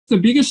the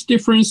biggest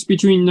difference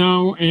between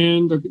now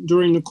and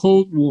during the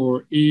Cold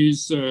War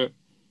is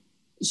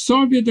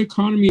Soviet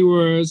economy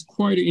was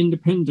quite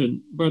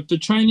independent, but the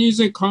Chinese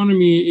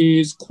economy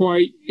is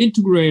quite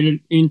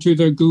integrated into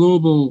the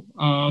global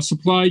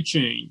supply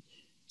chain.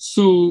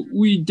 So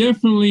we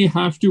definitely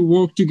have to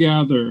work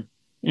together,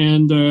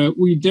 and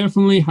we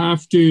definitely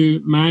have to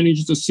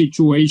manage the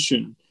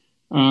situation.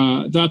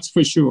 That's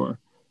for sure.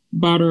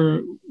 But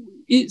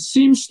it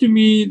seems to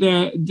me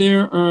that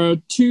there are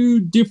two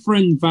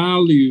different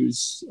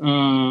values,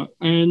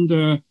 and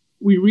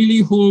we really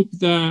hope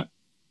that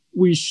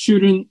we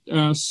shouldn't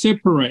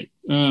separate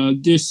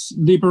this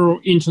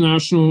liberal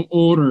international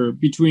order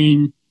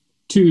between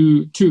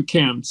two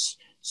camps.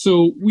 So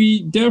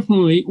we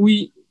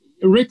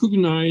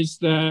recognize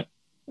that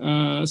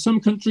some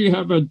countries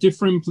have a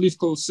different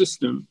political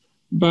system,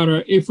 but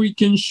if we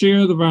can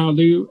share the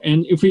value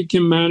and if we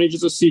can manage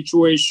the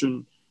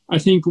situation, I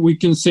think we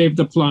can save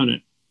the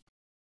planet.